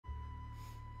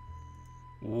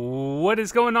What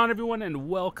is going on, everyone, and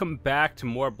welcome back to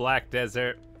more Black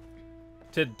Desert.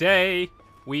 Today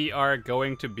we are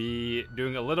going to be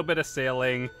doing a little bit of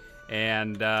sailing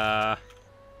and yeah,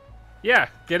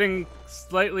 getting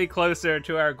slightly closer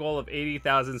to our goal of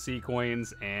 80,000 sea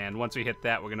coins, and once we hit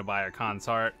that we're gonna buy our Khan's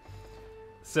Heart.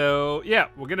 So yeah,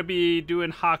 we're gonna be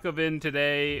doing Hakovin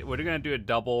today. We're gonna do a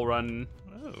double run.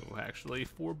 Oh, actually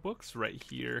 4 books right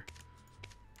here.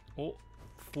 Oh,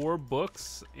 4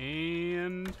 books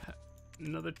and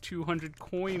another 200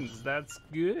 coins. That's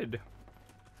good.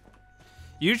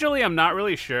 Usually I'm not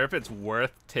really sure if it's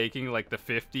worth taking like the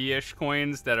 50-ish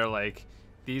coins that are like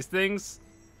these things,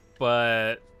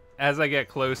 but as I get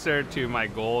closer to my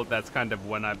goal, that's kind of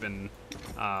when I've been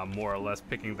more or less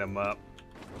picking them up.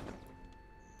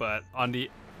 But on the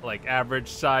like average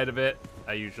side of it,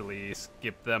 I usually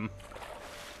skip them.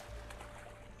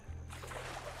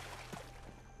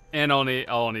 And I'll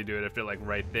only do it if they're like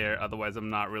right there. Otherwise, I'm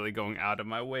not really going out of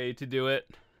my way to do it.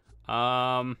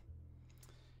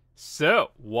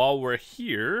 So while we're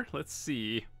here, let's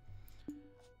see.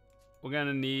 We're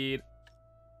gonna need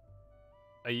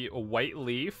a white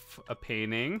leaf, a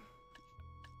painting,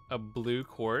 a blue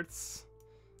quartz,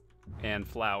 and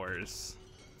flowers.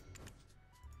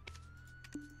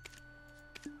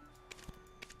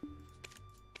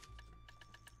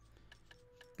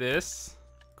 This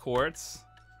quartz,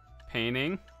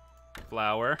 painting,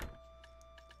 flower.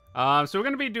 So we're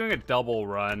gonna be doing a double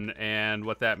run, and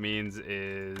what that means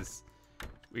is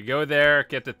we go there,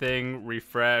 get the thing,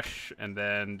 refresh, and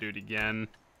then do it again.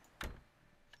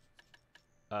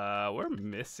 We're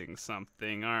missing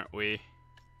something, aren't we?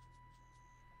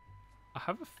 I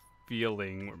have a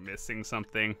feeling we're missing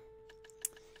something.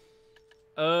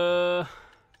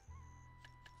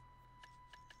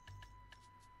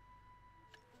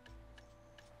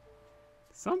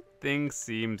 Something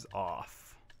seems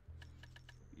off.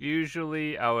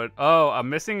 Usually I would... Oh, I'm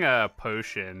missing a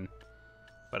potion,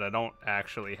 but I don't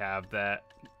actually have that.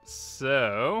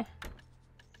 So...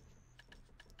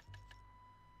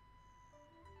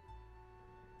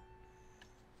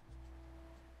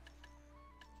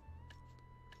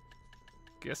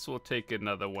 guess we'll take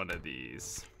another one of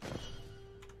these.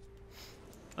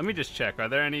 Let me just check. Are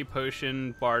there any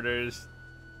potion barters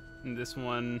in this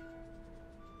one?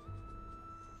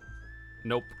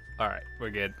 Nope. Alright,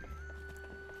 we're good.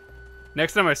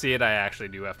 Next time I see it, I actually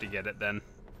do have to get it then.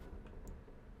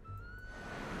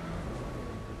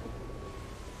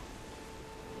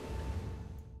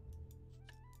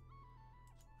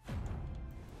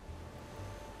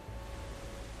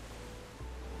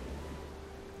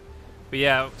 But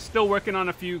yeah, still working on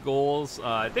a few goals.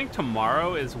 I think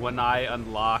tomorrow is when I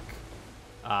unlock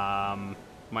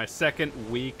my second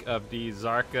week of the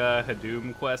Zarka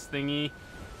Hadum quest thingy.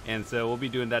 And so we'll be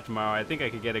doing that tomorrow. I think I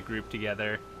could get a group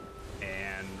together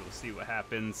and we'll see what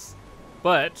happens.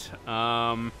 But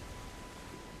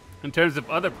in terms of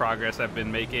other progress I've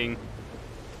been making,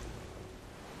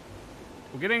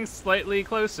 we're getting slightly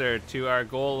closer to our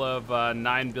goal of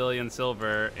 9 billion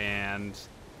silver. And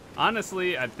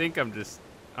honestly, I think I'm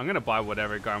gonna buy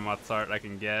whatever Garmoth's Heart I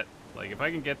can get. Like, if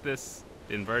I can get this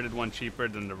inverted one cheaper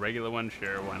than the regular one,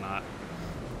 sure, why not?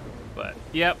 But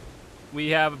yep, we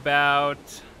have about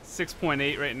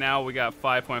 6.8 right now. We got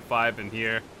 5.5 in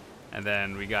here, and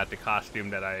then we got the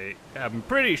costume that I'm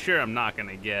pretty sure I'm not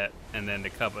gonna get, and then the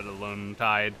Cup of the Lone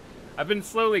Tide. I've been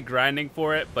slowly grinding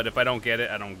for it, but if I don't get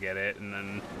it, I don't get it, and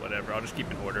then whatever, I'll just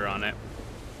keep an order on it.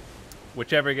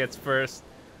 Whichever gets first,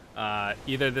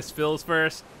 either this fills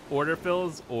first, order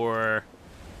fills, or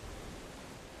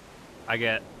I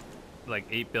get like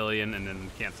 8 billion and then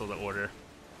cancel the order.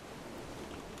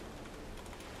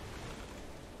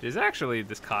 There's actually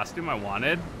this costume I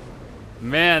wanted.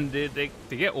 Man, dude, they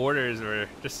get orders or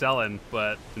just selling,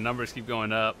 but the numbers keep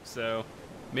going up. So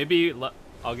maybe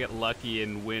I'll get lucky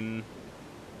and win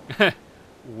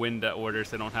win the order,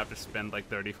 so I don't have to spend like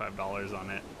 $35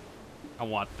 on it. I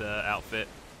want the outfit.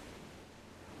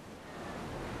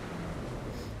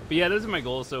 But yeah, those are my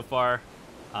goals so far.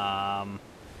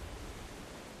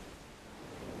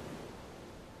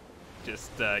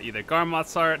 Just either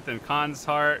Garmoth's Heart, then Khan's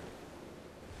Heart.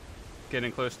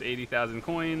 Getting close to 80,000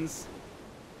 coins.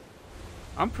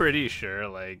 I'm pretty sure,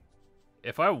 like,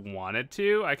 if I wanted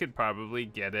to, I could probably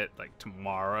get it, like,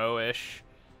 tomorrow-ish.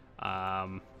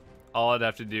 All I'd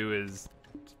have to do is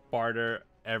barter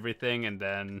everything, and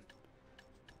then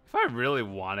if I really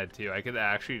wanted to, I could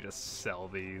actually just sell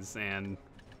these and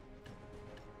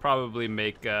probably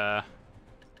make a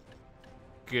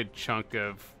good chunk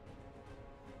of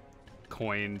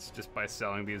coins just by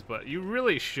selling these, but you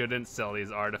really shouldn't sell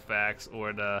these artifacts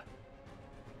or the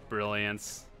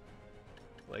brilliance.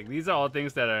 Like, these are all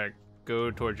things that go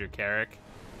towards your carrick.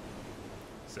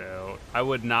 So I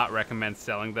would not recommend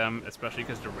selling them, especially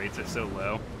because the rates are so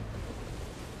low.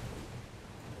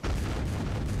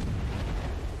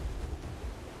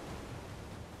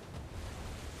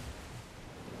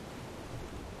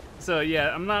 So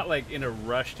yeah, I'm not like in a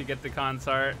rush to get the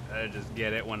consart. I just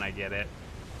get it when I get it.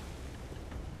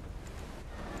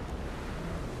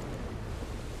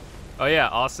 Oh yeah,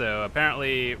 also,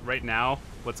 apparently right now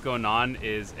what's going on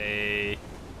is a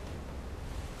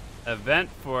event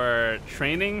for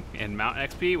training in Mount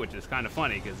XP, which is kind of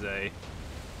funny because I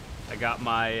got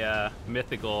my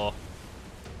mythical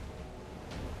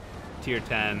tier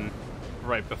 10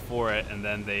 right before it, and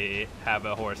then they have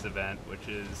a horse event, which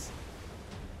is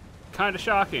kind of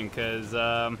shocking because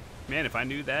man, if I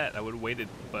knew that, I would have waited,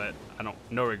 but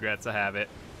no regrets, I have it.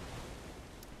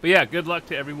 But yeah, good luck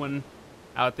to everyone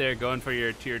out there going for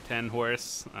your tier 10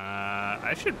 horse.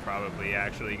 I should probably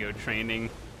actually go training,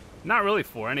 not really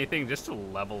for anything, just to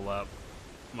level up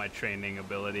my training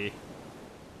ability.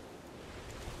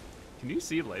 Can you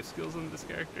see life skills on this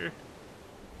character?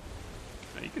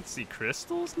 Oh, you can see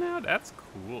crystals now? That's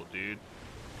cool, dude.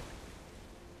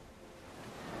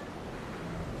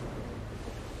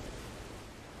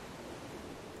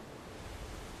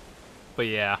 But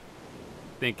yeah,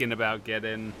 thinking about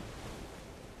getting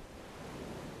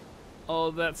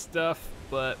all that stuff,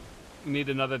 but need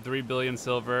another 3 billion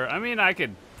silver. I mean, I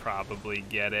could probably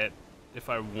get it if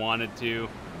I wanted to.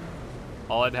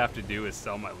 All I'd have to do is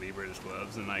sell my Libra's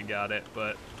gloves and I got it,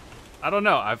 but I don't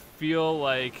know. I feel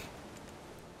like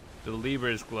the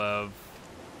Libra's glove,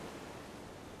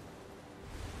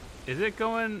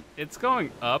 it's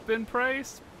going up in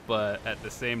price, but at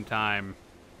the same time,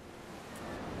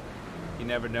 you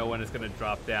never know when it's going to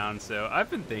drop down. So I've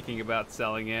been thinking about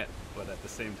selling it, but at the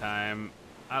same time,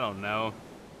 I don't know.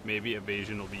 Maybe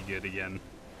evasion will be good again.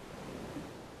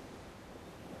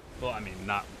 Well, I mean,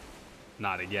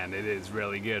 not again. It is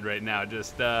really good right now.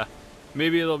 Just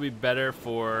maybe it'll be better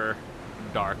for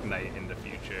Dark Knight in the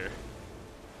future.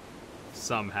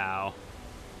 Somehow.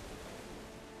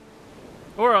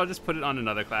 Or I'll just put it on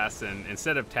another class, and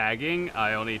instead of tagging,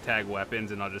 I only tag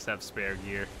weapons, and I'll just have spare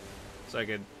gear. So I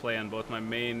could play on both my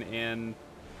main and,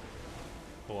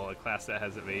 well, a class that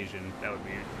has evasion. That would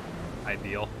be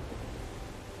ideal.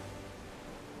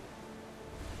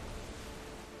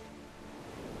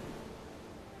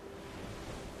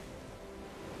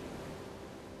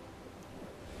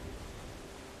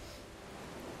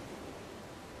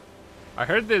 I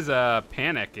heard there's a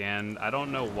panic, and I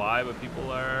don't know why, but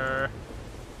people are,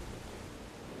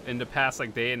 in the past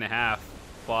like day and a half,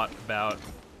 bought about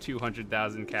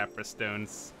 200,000 Capra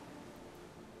stones.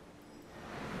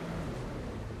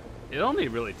 It only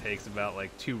really takes about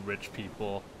like 2 rich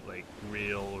people, like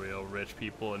real rich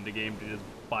people in the game, to just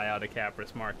buy out a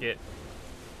Capris market.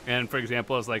 And for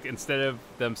example, it's like, instead of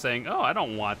them saying, oh, I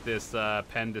don't want this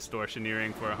pen distortion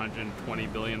earring for 120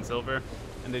 billion silver,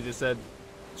 and they just said,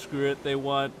 screw it, they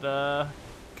want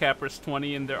Capris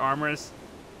 20 in their armors.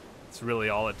 It's really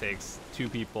all it takes. 2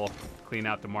 people to clean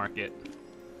out the market.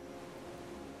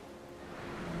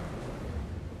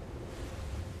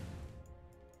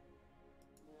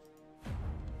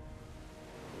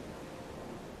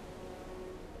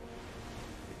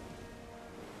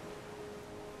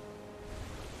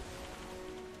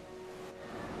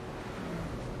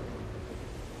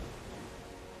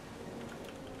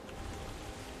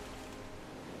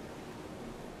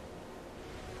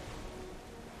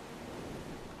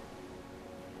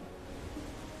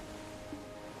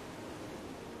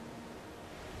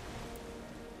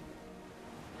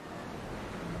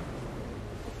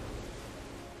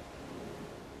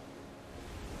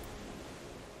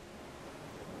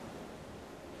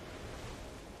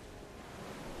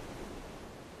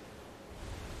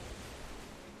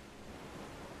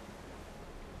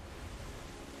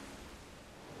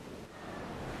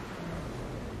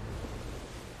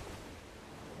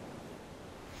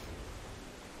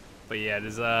 But yeah,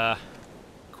 there's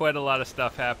quite a lot of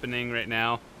stuff happening right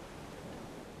now.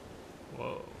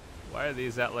 Whoa, why are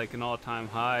these at like an all-time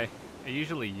high? I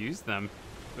usually use them.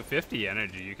 With 50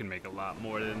 energy, you can make a lot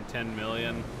more than 10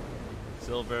 million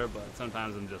silver, but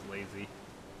sometimes I'm just lazy.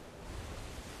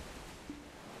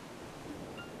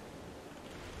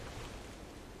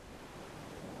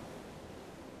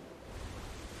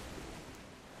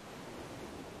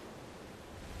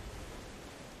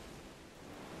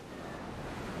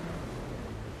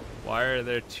 Why are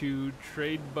there 2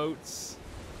 trade boats?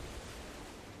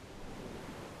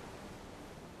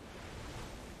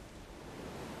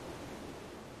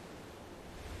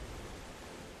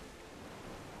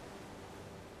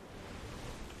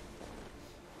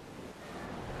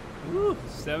 Woo,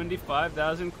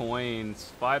 75,000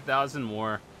 coins. 5,000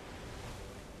 more.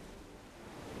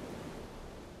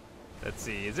 Let's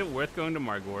see. Is it worth going to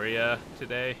Margoria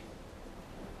today?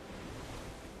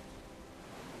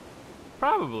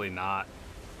 Probably not.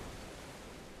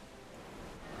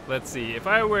 Let's see. If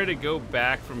I were to go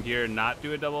back from here and not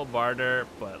do a double barter,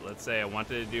 but let's say I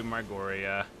wanted to do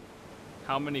Margoria,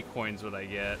 how many coins would I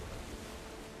get?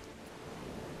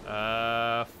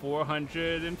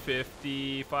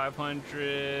 450,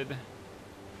 500,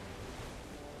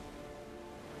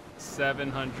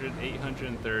 700,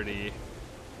 830.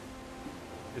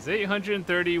 Is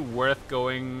 830 worth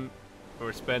going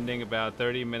or spending about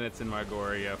 30 minutes in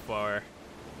Margoria for?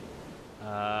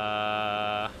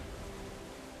 I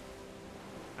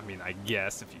mean, I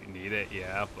guess if you need it,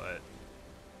 yeah, but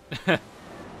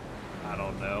I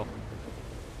don't know.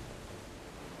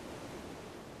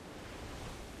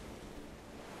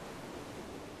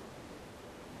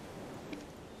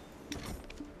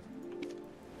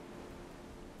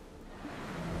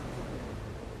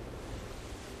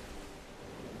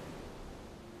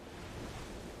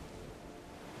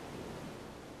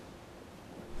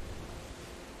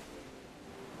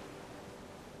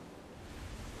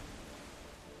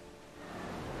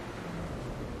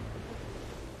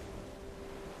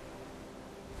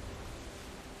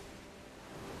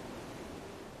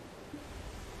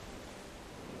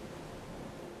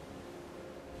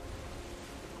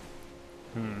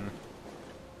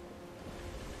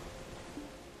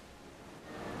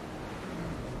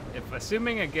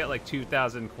 Assuming I get like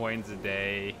 2,000 coins a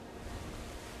day,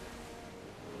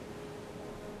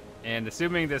 and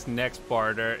assuming this next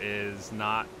barter is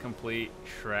not complete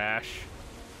trash,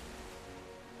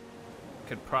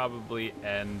 could probably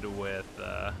end with, did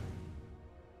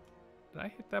I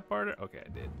hit that barter? Okay, I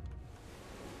did.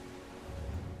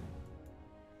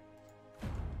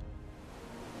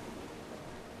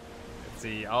 Let's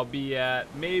see, I'll be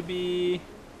at maybe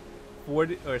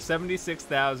 40 or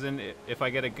 76,000 if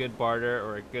I get a good barter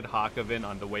or a good Hakoven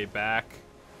on the way back,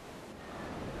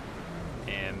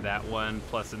 and that one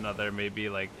plus another maybe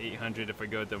like 800 if I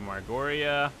go to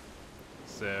Margoria.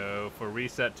 So for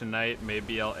reset tonight,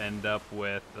 maybe I'll end up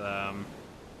with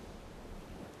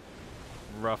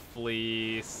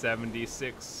roughly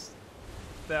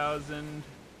 76,000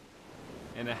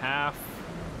 and a half,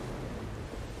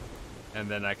 and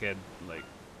then I could like.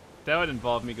 That would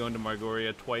involve me going to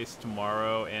Margoria twice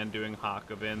tomorrow and doing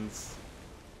Hakovens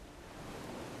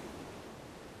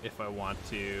if I want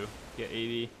to get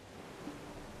 80.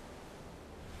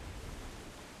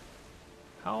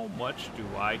 How much do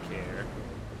I care?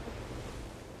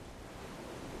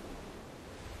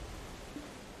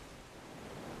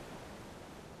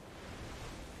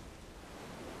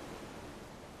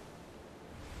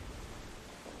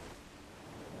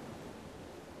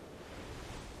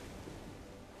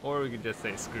 Or we could just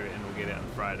say screw it and we'll get it on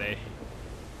Friday.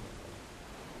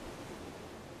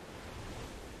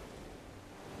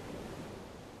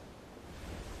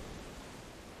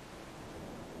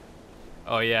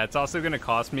 Oh yeah, it's also gonna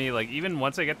cost me, like, even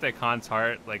once I get the Khan's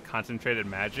Heart, like, concentrated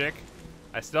magic,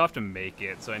 I still have to make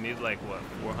it, so I need, like, what,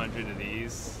 400 of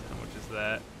these? How much is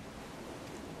that?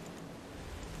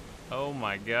 Oh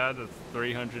my god, that's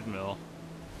 300 mil.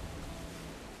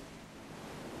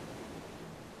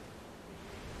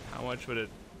 How much would it...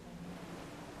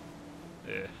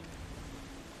 Eh.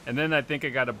 And then I think I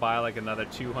gotta buy like another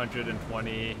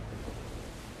 220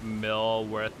 mil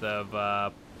worth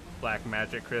of black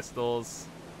magic crystals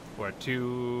for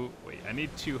wait, I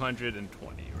need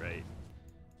 220, right?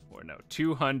 Or no,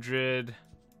 200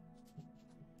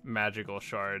 magical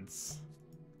shards.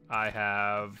 I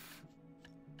have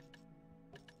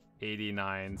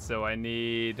 89, so I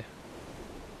need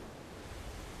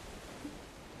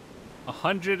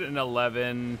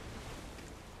 111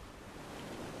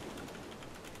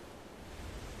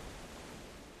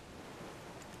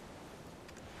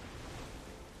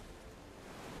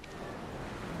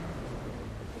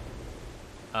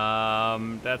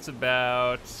 that's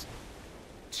about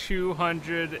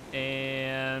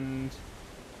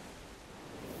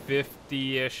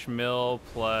 250-ish mil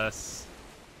plus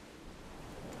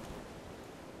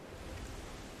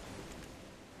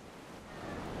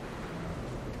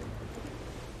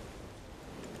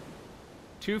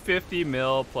 250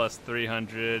 mil plus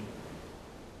 300.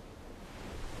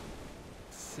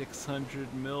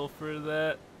 600 mil for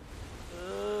that.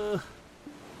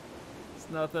 It's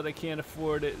not that I can't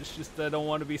afford it, it's just that I don't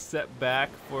want to be set back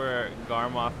for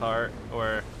Garmoth Heart,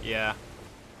 or, yeah.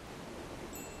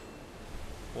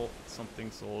 Oh, something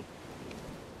sold.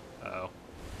 Uh-oh.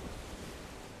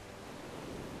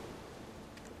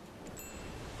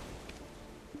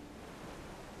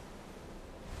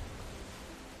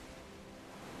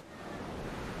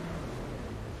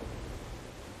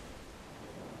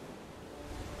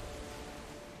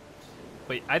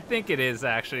 But I think it is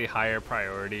actually higher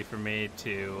priority for me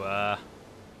to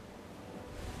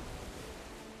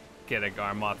get a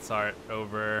Garmoth's Heart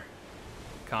over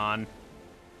Khan.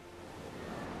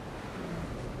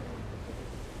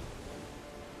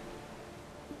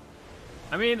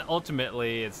 I mean,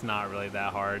 ultimately, it's not really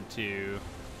that hard to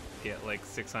get like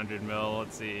 600 mil.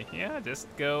 Let's see. Yeah, just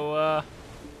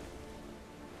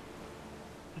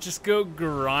go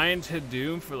grind to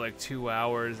Doom for like 2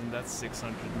 hours, and that's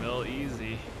 600 mil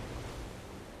easy.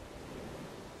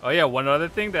 Oh yeah, one other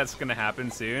thing that's gonna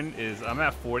happen soon is I'm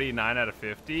at 49 out of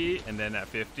 50, and then at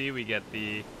 50 we get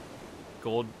the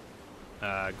gold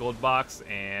box,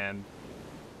 and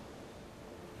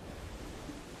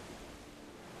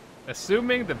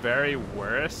assuming the very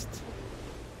worst,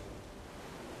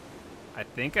 I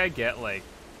think I get like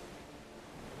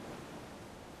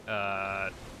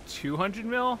 200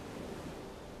 mil.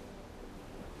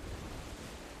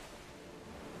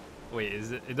 Wait,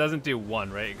 is it doesn't do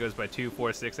 1, right? It goes by 2,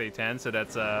 4, 6, 8, 10, so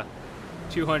that's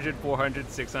 200, 400,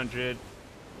 600,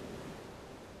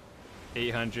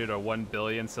 800, or 1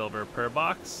 billion silver per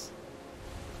box.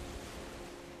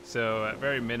 So at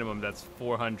very minimum, that's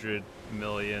 400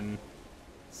 million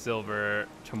silver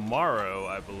tomorrow,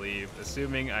 I believe,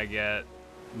 assuming I get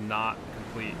not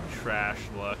complete trash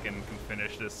luck and can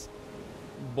finish this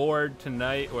board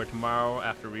tonight or tomorrow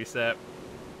after reset.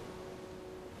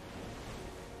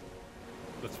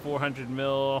 That's 400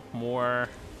 mil more.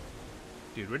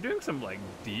 Dude, we're doing some like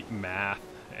deep math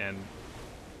and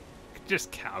just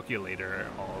calculator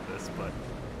all of this, but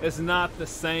it's not the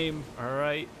same, all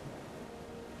right?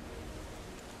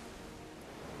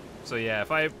 So yeah, if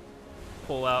I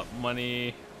pull out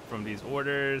money from these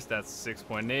orders, that's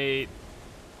 6.8,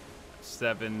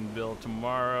 7 bill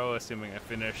tomorrow, assuming I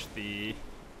finish the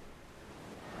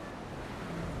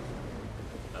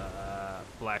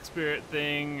Black Spirit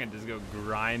thing and just go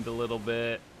grind a little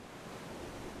bit.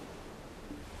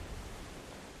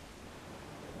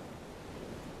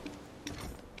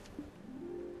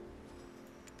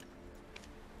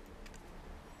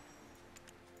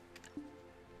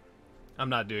 I'm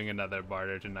not doing another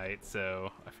barter tonight,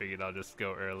 so I figured I'll just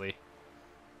go early.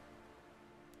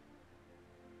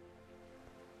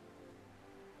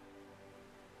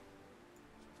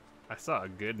 I saw a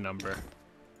good number.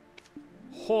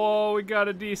 Oh, we got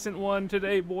a decent one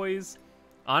today, boys.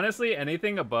 Honestly,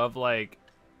 anything above like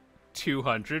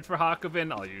 200 for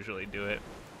Hakoven, I'll usually do it.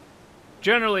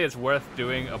 Generally, it's worth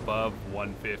doing above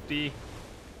 150.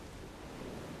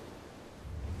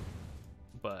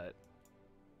 But,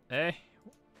 hey.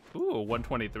 Ooh,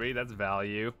 123, that's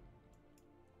value.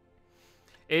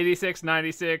 86,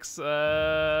 96,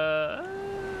 less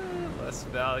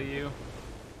value.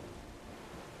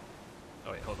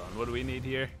 Oh wait, hold on, what do we need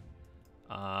here?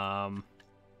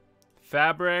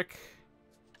 Fabric,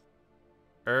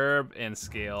 herb, and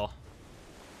scale.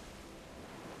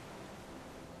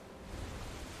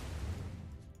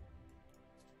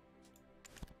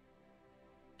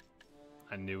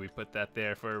 I knew we put that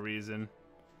there for a reason.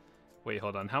 Wait,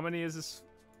 hold on. How many is this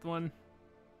one?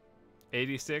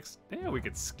 86? Yeah, we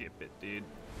could skip it, dude.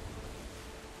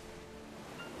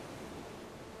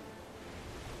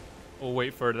 We'll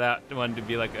wait for that one to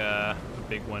be like a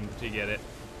big one to get it.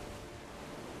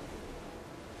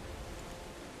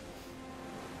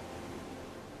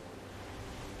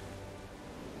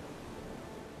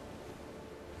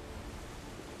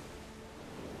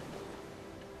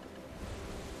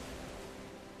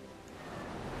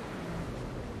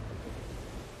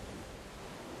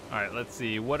 Alright, let's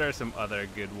see. What are some other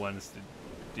good ones to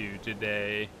do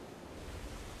today?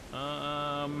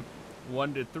 1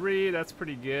 to 3, that's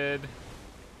pretty good.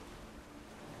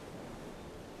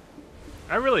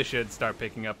 I really should start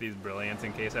picking up these brilliants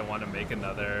in case I want to make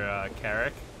another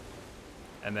Carrick.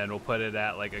 And then we'll put it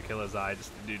at like Achilles' Eye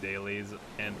just to do dailies,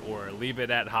 and or leave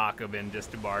it at Hakoven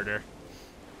just to barter.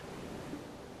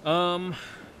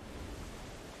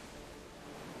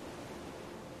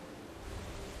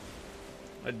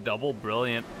 A double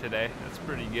brilliant today. That's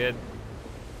pretty good.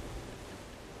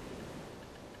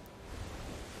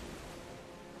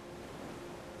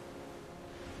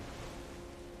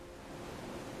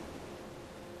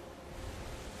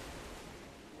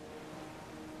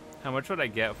 How much would I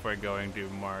get for going to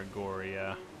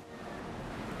Margoria?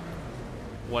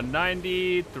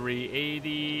 190,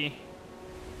 380.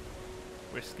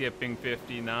 We're skipping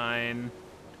 59.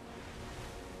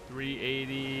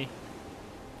 380.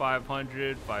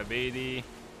 500, 580,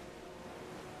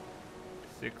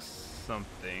 6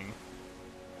 something.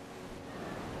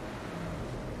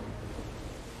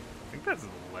 I think that's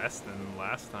less than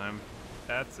last time.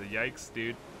 That's a yikes,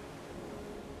 dude.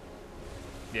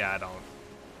 Yeah,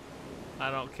 I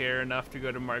don't care enough to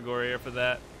go to Margoria for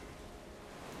that.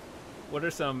 What are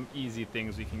some easy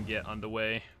things we can get on the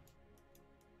way?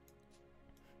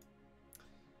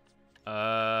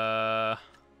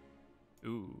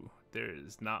 Ooh,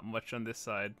 there's not much on this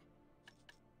side.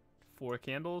 4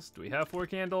 candles? Do we have 4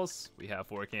 candles? We have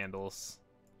 4 candles.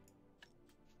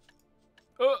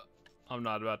 Oh! I'm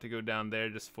not about to go down there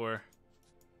just for...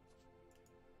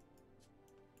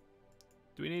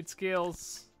 Do we need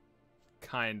scales?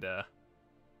 Kinda.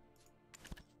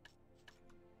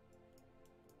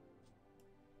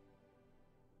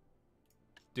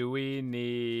 Do we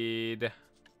need...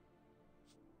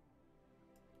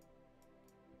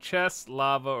 chest,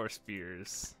 lava, or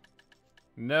spears?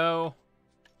 No.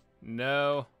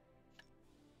 No.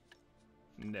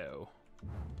 No.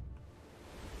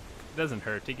 It doesn't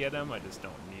hurt to get them, I just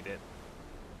don't need it.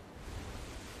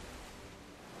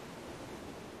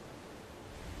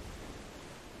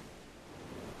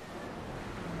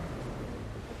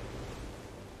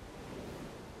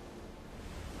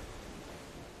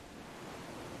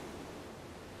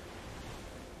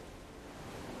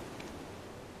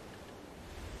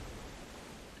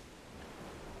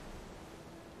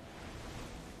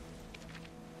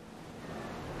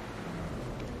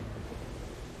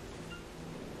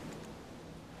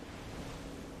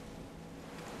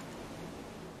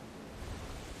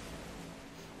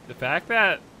 The fact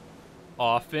that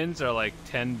offens are like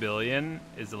 10 billion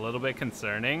is a little bit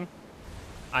concerning.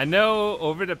 I know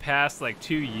over the past like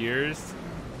 2 years,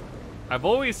 I've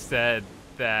always said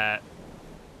that,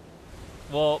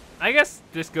 well, I guess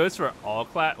this goes for all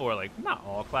class, or like not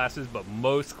all classes, but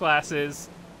most classes.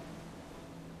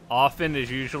 Offen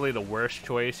is usually the worst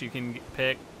choice you can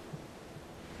pick,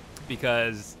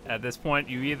 because at this point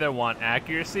you either want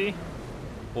accuracy,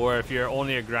 or if you're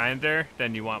only a grinder,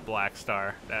 then you want Black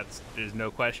Star. There's no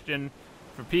question.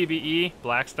 For PvE,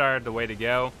 Black Star the way to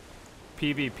go.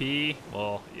 PvP,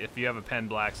 well, if you have a pen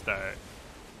Black Star,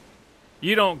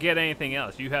 you don't get anything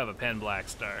else. You have a pen Black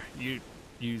Star. You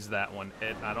use that one.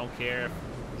 I don't care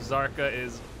if Zarka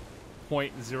is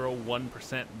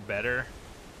 0.01% better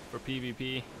for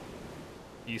PvP.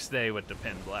 You stay with the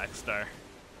pen Black Star.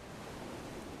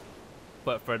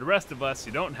 But for the rest of us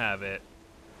who don't have it,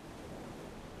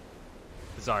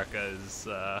 Zarka is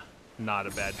not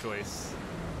a bad choice.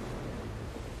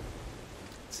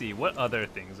 Let's see, what other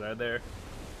things are there?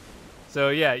 So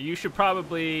yeah, you should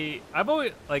probably...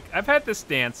 I've had this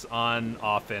stance on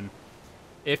often.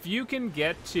 If you can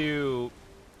get to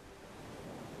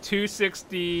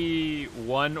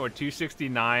 261 or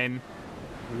 269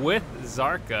 with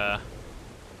Zarka,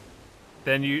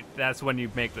 then that's when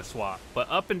you make the swap. But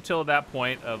up until that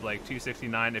point of like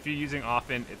 269, if you're using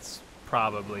often, it's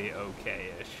probably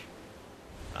okay-ish.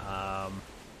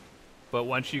 But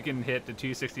once you can hit the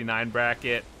 269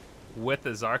 bracket with the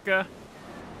Zarka,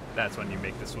 that's when you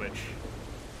make the switch.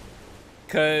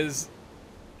 Because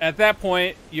at that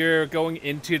point, you're going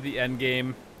into the end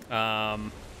game,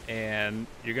 and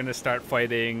you're going to start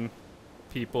fighting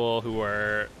people who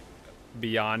are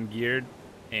beyond geared,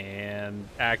 and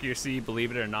accuracy,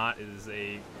 believe it or not, is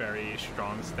a very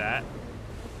strong stat.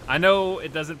 I know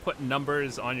it doesn't put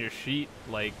numbers on your sheet,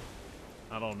 like,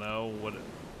 I don't know, what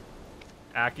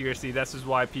accuracy. This is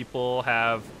why people who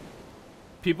have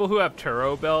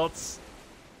Turo belts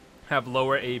have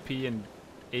lower AP and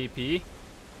AP,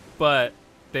 but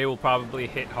they will probably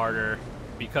hit harder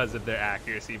because of their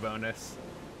accuracy bonus.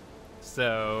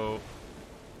 So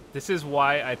this is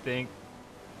why I think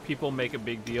people make a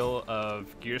big deal of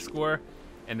gear score,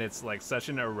 and it's like such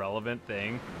an irrelevant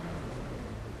thing.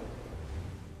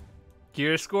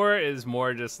 Gear score is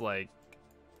more just like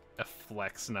a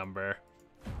flex number,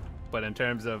 but in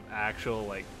terms of actual,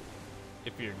 like,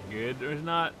 if you're good or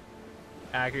not,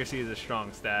 accuracy is a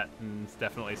strong stat, and it's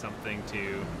definitely something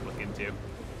to look into.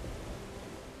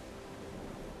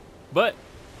 But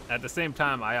at the same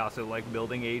time, I also like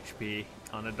building HP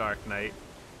on a Dark Knight.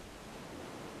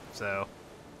 So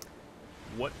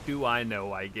what do I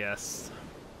know, I guess.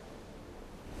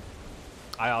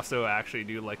 I also actually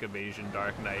do like Evasion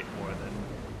Dark Knight more than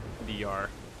DR.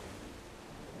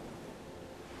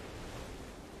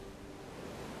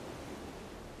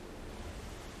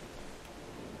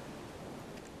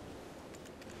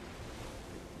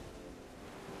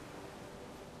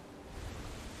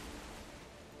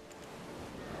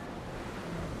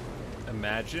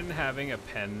 Imagine having a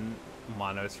pen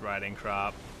Monos riding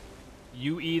crop.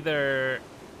 You either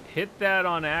hit that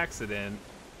on accident,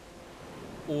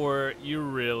 or you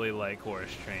really like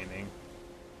horse training.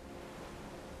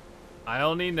 I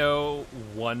only know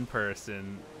one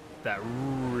person that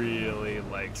really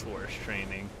likes horse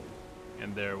training,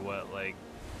 and they're what, like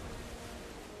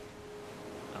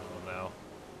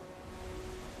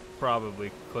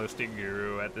probably close to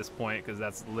Guru at this point, because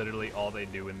that's literally all they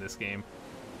do in this game.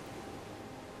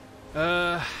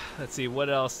 Let's see, what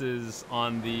else is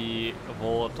on the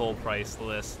volatile price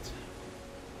list?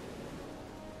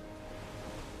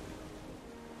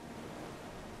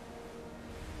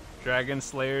 Dragon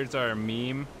Slayers are a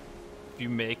meme. If you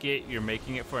make it, you're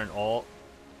making it for an alt.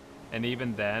 And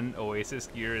even then, Oasis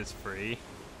gear is free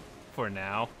for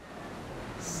now.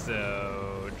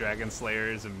 So, Dragon Slayer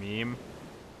is a meme.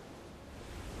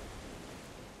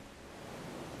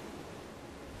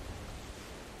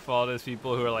 For all those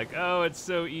people who are like, oh, it's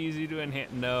so easy to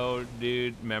enhance. No,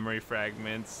 dude, memory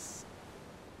fragments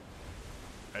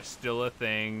are still a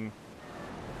thing.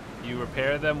 You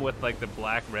repair them with like the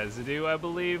black residue, I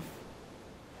believe.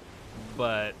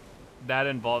 But that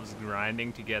involves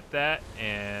grinding to get that.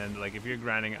 And like if you're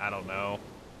grinding, I don't know,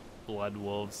 Blood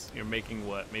Wolves, you're making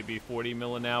what, maybe 40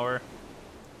 mil an hour?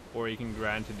 Or you can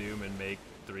grind to Doom and make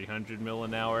 300 mil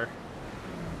an hour.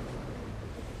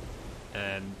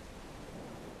 And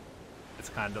it's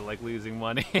kind of like losing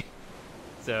money.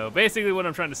 So basically what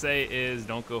I'm trying to say is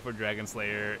don't go for Dragon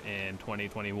Slayer in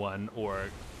 2021, or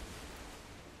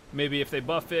maybe if they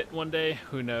buff it one day,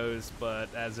 who knows, but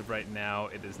as of right now,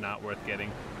 it is not worth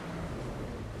getting.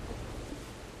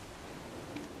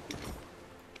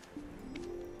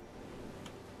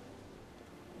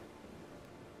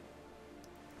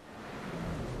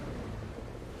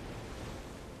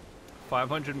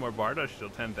 $500 more Bardosh, still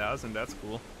 10,000, that's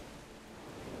cool.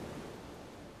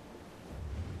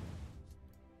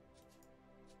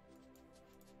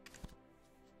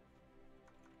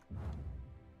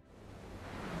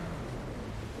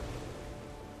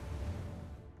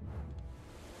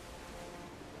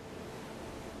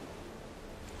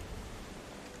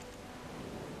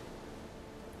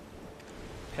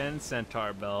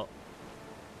 Centaur belt.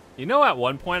 You know, at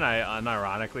one point I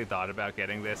unironically thought about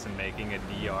getting this and making a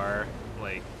DR,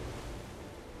 like,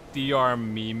 DR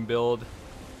meme build.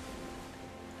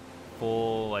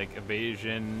 Full, like,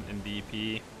 evasion and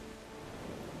DP.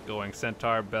 Going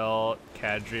Centaur belt,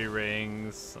 Kadri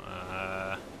rings,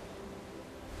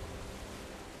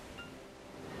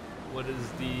 what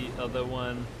is the other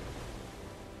one?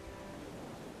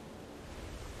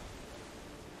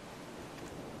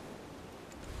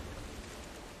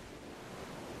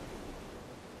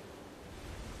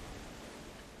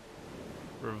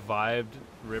 Revived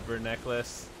river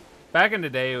necklace. Back in the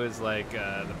day, it was like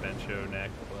the Bencho neck,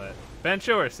 but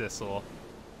Bencho or Sissel,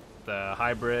 the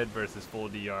hybrid versus full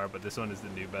DR. But this one is the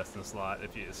new best in slot.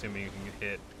 If you assuming you can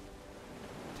hit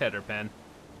Ted or Pen.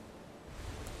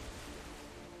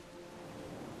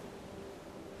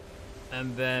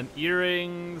 And then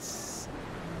earrings.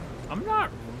 I'm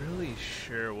not really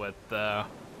sure what the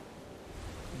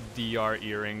DR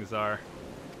earrings are.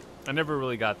 I never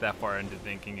really got that far into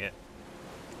thinking it.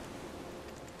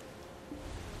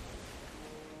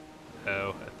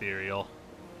 Oh, ethereal.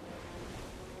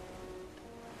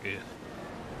 Good.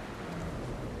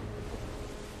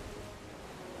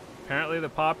 Apparently the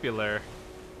popular.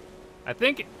 I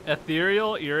think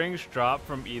ethereal earrings drop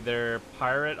from either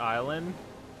Pirate Island,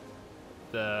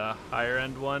 the higher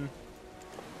end one.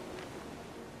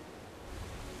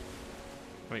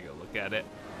 Let me go look at it.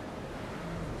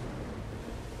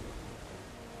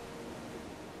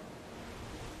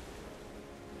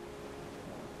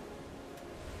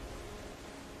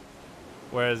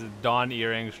 Whereas Dawn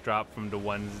earrings drop from the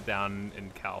ones down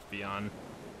in Calpheon.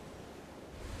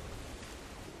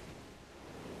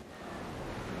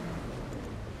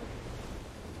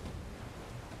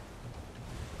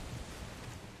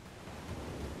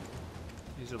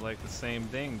 These are like the same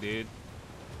thing, dude.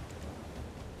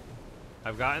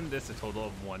 I've gotten this a total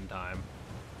of 1 time.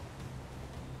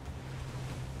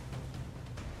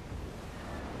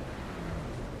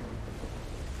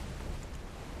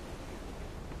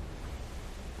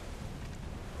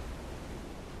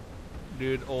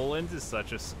 Dude, Olin's is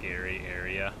such a scary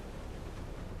area.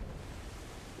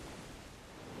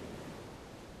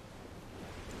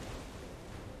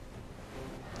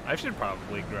 I should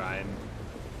probably grind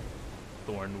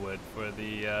Thornwood for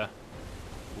the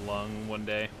lung one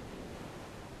day.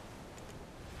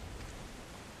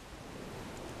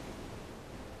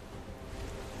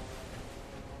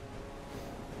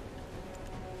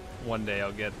 One day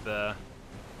I'll get the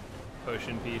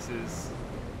potion pieces.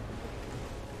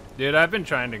 Dude, I've been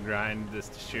trying to grind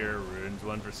this Sheer Runes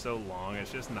one for so long,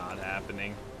 it's just not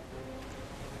happening.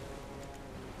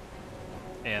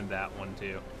 And that one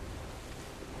too.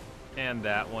 And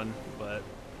that one, but,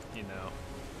 you know.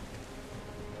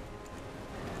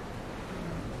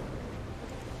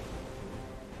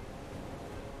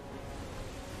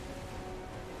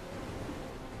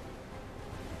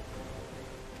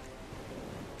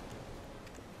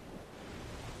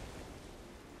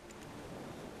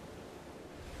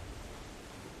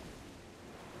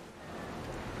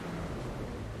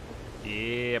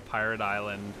 Yeah, Pirate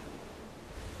Island.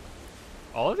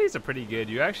 All of these are pretty good.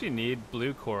 You actually need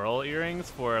blue coral earrings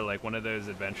for like one of those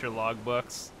adventure log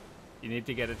books. You need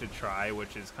to get it to try,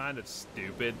 which is kind of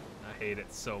stupid. I hate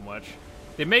it so much.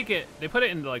 They put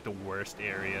it into like the worst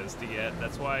areas to get.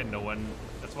 That's why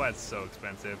it's so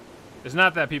expensive. It's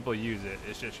not that people use it,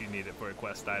 it's just you need it for a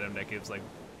quest item that gives like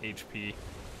HP.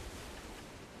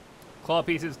 Claw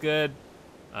piece is good.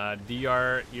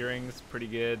 DR earrings, pretty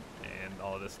good. And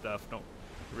all of this stuff. Don't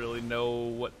really know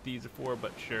what these are for,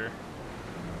 but sure.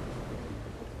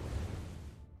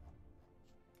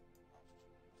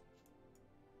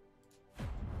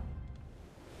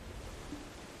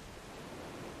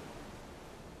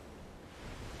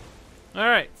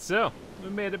 Alright, so we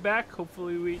made it back.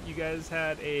 Hopefully you guys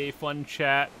had a fun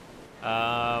chat.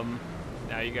 Now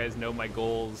you guys know my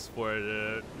goals for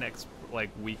the next like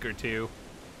week or two.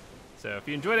 So if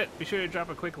you enjoyed it, be sure to drop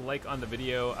a quick like on the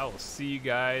video. I will see you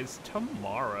guys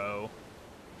tomorrow.